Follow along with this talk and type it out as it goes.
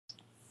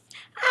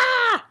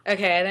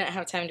Okay, I didn't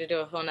have time to do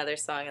a whole nother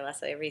song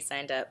unless I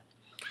re-signed up.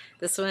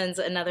 This one's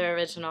another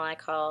original I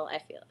call I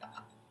Feel It.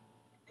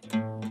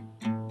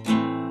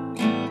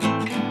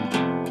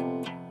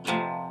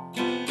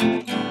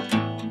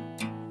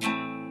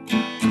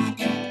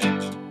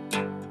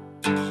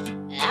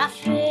 I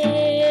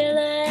feel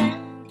it.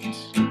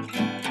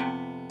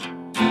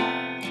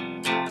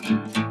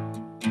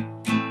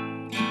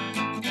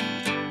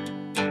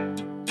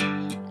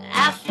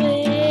 I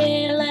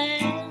feel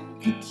it.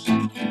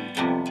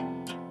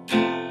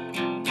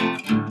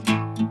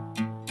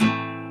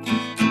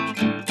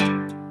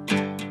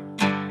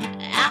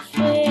 I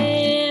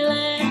feel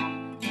it.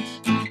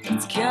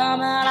 It's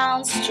coming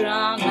on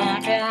strong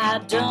like I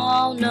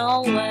don't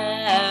know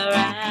where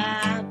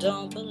I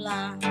don't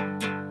belong.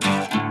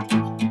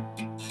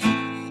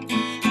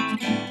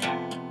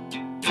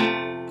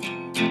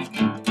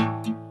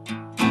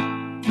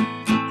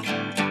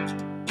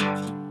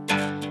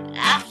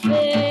 I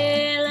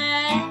feel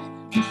it.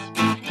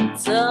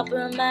 It's up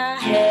in my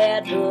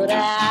head, but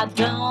I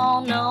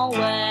don't know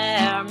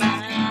where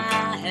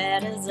my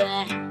head is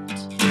at.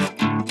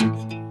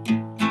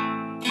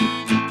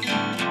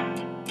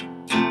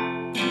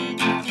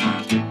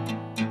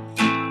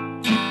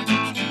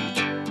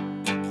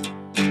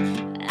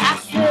 I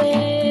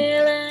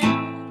feel it.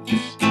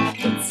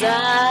 It's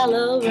all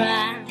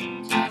around.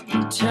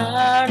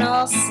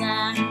 Eternal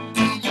sign.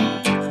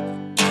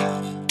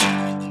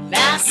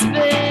 My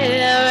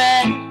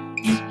spirit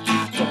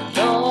will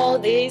know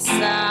these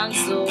songs,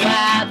 so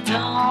I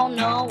don't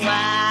know why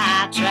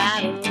I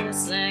try to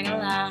sing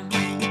along.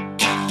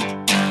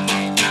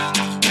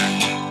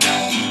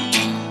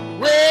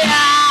 We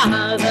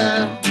are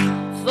the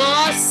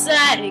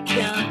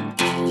forsaken,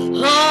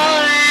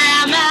 or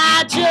am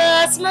I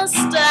just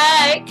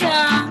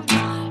mistaken?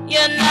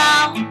 You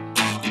know,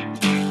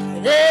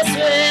 this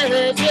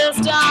really just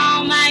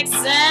don't make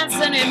sense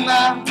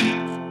anymore.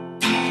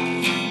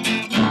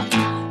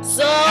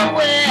 So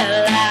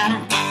will I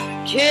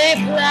keep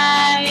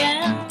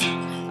playing,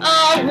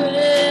 or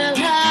will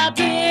I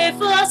be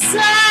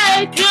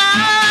forsaken?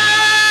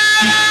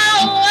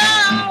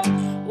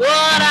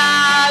 What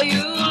are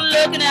you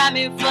looking at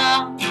me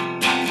for?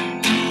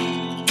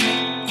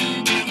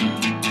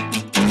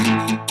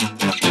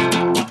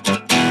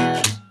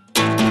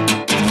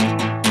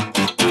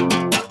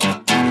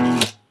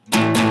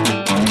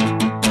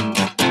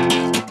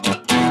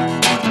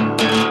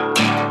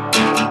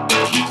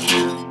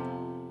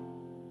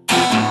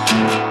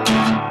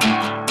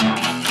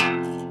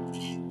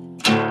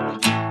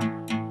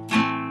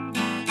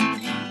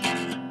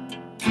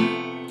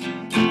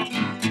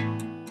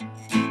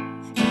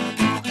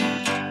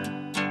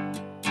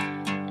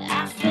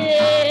 I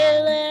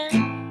feel it.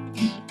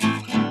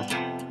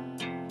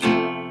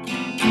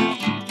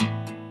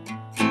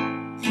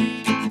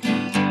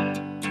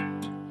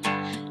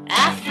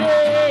 I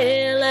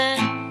feel it.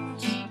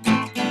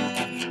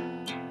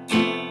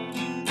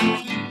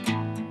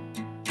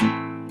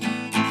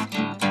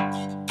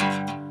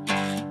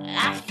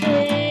 I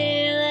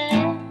feel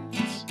it.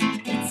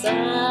 It's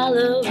all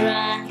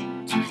around.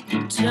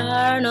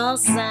 Eternal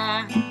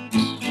sign.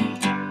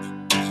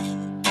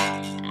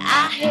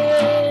 I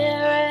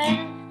hear it.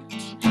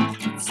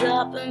 It's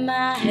up in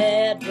my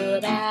head,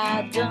 but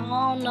I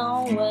don't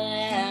know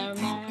where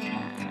my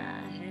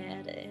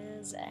head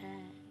is at.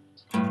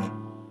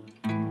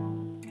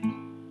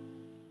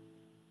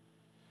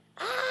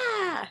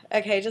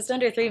 Okay, just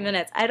under 3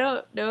 minutes. I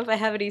don't know if I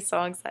have any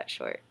songs that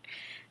short.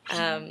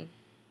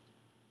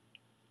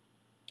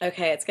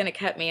 Okay, it's gonna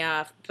cut me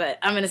off, but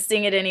I'm gonna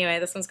sing it anyway.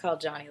 This one's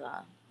called Johnny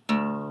Law.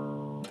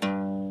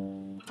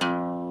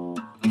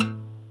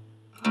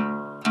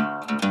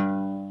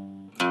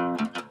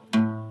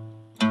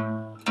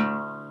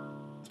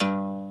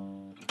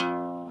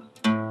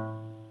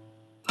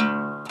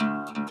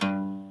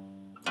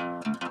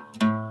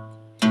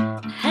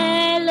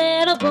 Hey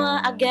little boy,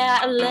 I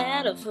got a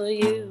letter for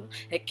you.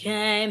 It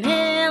came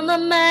in the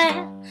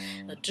mail,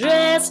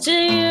 addressed to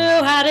you.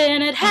 I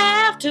didn't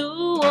have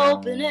to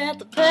open it,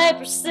 the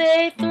paper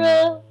say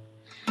through.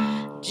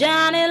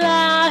 Johnny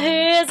Law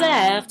is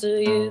after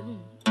you.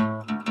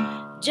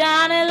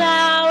 Johnny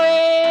Law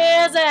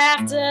is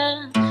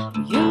after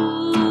you.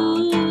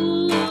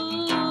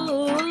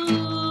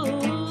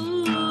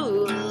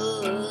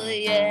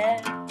 Yeah.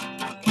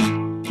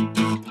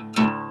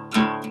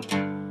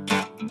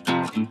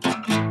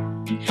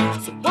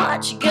 So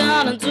what you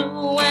gonna do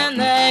when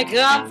they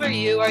come for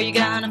you? Are you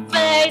gonna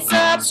face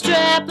up,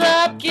 strap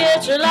up,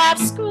 get your life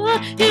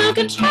screwed? You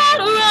can try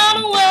to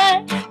run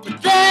away,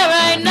 but there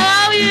ain't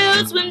no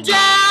use when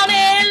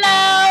Johnny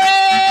Law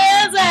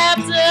is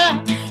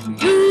after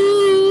you.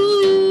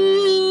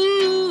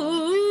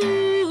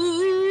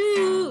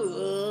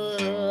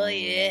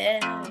 Yeah.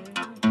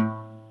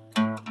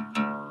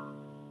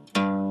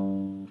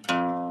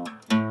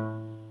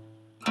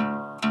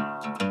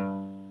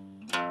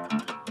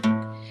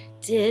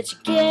 Did you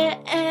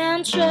get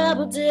in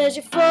trouble? Did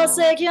you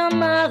forsake your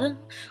mother?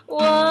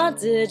 What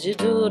did you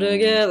do to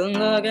get them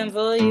looking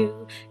for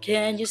you?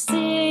 Can you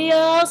see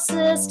your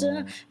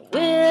sister?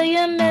 Will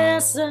you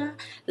miss her?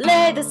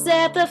 Lay this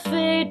at the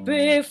feet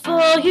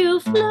before you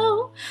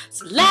flew.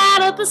 So light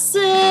up a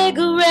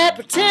cigarette,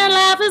 pretend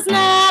life is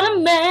not a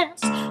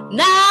mess.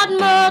 Not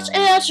much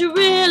else you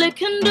really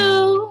can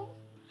do.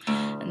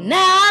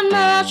 Not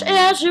much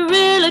else you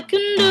really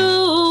can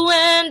do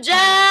when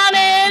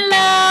Johnny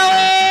Law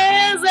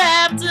is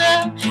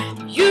after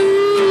you.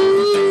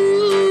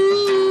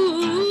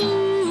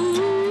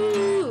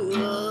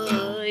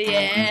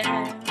 Yeah.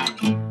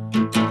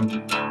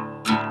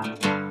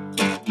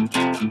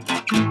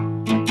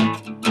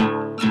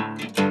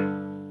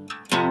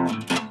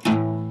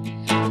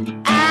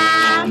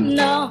 I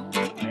know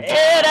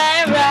it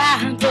ain't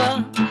right, but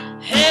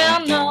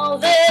hell no,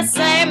 this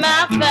ain't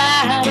my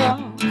fight.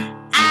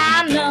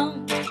 I know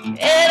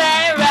it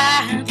ain't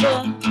right,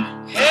 but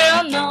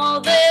hell no,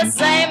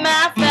 this ain't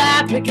my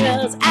fight,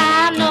 because I